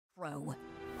Qrow.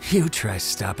 You try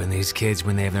stopping these kids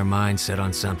when they have their minds set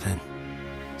on something.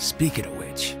 Speaking of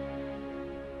which,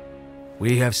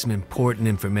 we have some important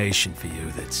information for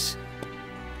you that's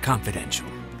confidential.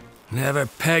 Never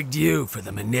pegged you for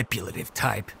the manipulative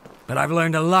type, but I've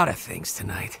learned a lot of things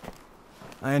tonight.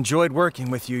 I enjoyed working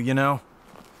with you, you know?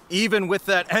 Even with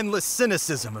that endless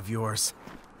cynicism of yours.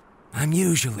 I'm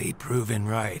usually proven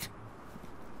right.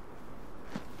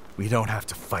 We don't have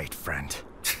to fight, friend.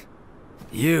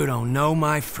 You don't know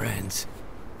my friends.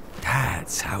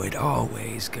 That's how it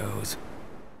always goes.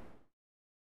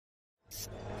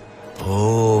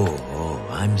 Oh,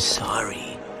 I'm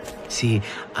sorry. See,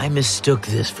 I mistook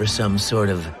this for some sort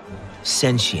of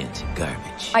sentient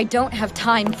garbage. I don't have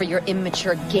time for your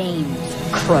immature games,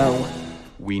 Qrow.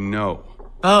 We know.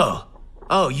 Oh,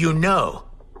 you know.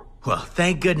 Well,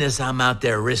 thank goodness I'm out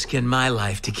there risking my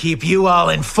life to keep you all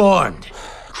informed.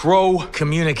 Qrow!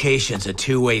 Communication's a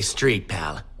two-way street,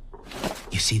 pal.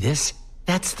 You see this?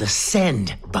 That's the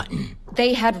send button.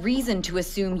 They had reason to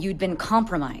assume you'd been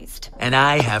compromised. And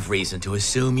I have reason to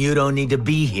assume you don't need to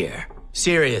be here.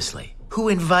 Seriously, who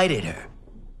invited her?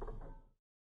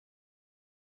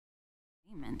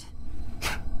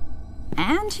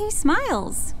 And he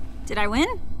smiles. Did I win?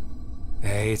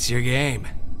 Hey, it's your game.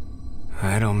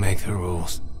 I don't make the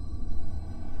rules.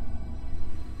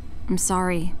 I'm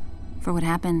sorry for what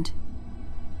happened.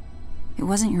 It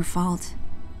wasn't your fault.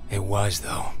 It was,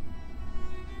 though.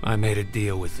 I made a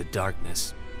deal with the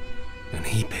darkness, and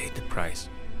he paid the price.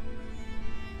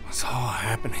 It was all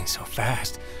happening so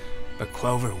fast, but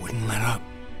Clover wouldn't let up.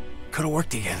 Could have worked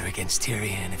together against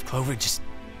Tyrion if Clover just...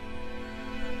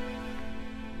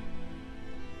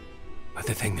 But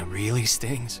the thing that really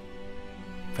stings,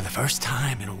 for the first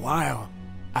time in a while,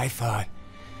 I thought,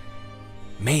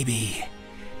 maybe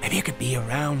I could be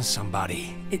around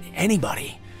somebody,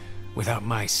 anybody, without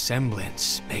my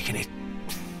semblance making it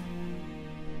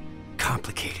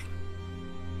complicated.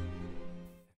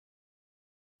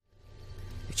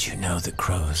 Did you know that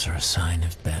crows are a sign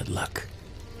of bad luck?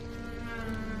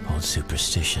 Old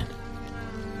superstition,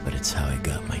 but it's how I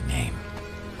got my name.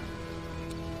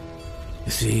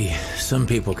 You see, some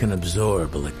people can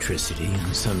absorb electricity,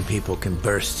 and some people can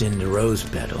burst into rose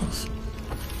petals.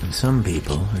 And some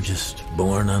people are just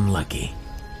born unlucky.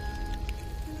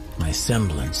 My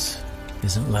semblance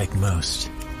isn't like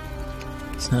most.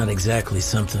 It's not exactly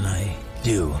something I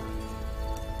do.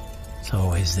 It's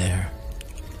always there,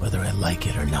 whether I like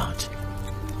it or not.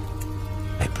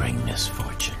 I bring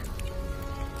misfortune.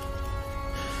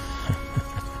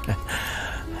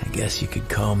 I guess you could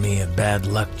call me a bad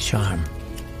luck charm.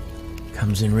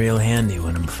 Comes in real handy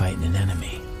when I'm fighting an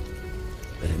enemy.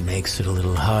 But it makes it a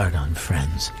little hard on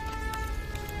friends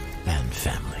and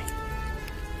family.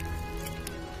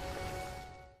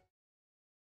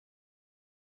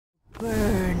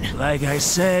 Burn. Like I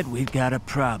said, we've got a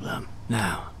problem.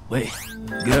 Now, wait.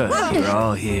 Good, you're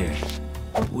all here.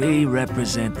 We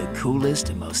represent the coolest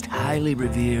and most highly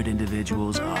revered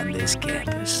individuals on this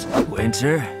campus.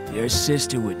 Winter, your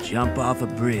sister would jump off a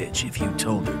bridge if you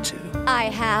told her to. I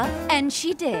have, and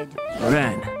she did.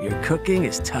 Ren, your cooking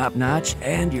is top-notch,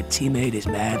 and your teammate is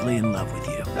madly in love with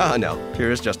you. Oh, no.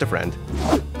 Kira's just a friend.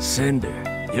 Cinder,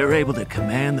 you're able to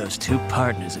command those two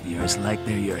partners of yours like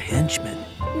they're your henchmen.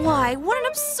 Why, what an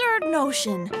absurd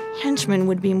notion. Henchmen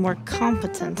would be more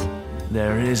competent.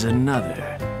 There is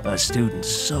another. A student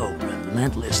so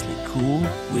relentlessly cool,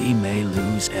 we may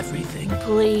lose everything.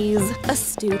 Please, a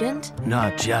student?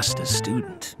 Not just a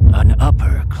student, an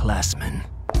upperclassman.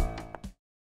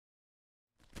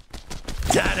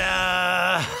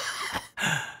 Ta-da!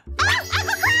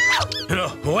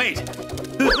 No, wait!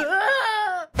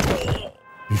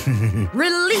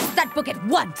 Release that book at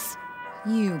once!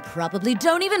 You probably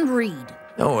don't even read.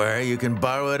 Don't worry, you can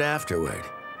borrow it afterward.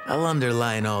 I'll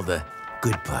underline all the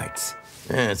good parts.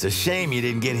 It's a shame you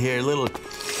didn't get here a little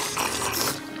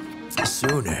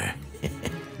sooner.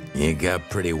 You got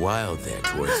pretty wild there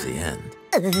towards the end.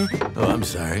 Oh, I'm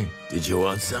sorry. Did you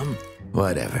want some?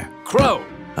 Whatever. Qrow!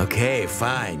 Okay,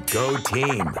 fine. Go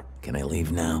team. Can I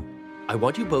leave now? I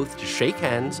want you both to shake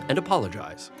hands and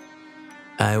apologize.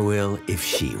 I will if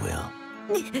she will.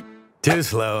 Too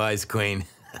slow, Ice Queen.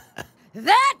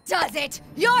 That does it!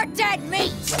 You're dead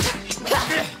meat!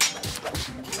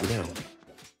 No.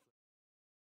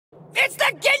 It's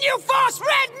the Ginyu Force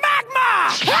Red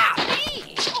Magma!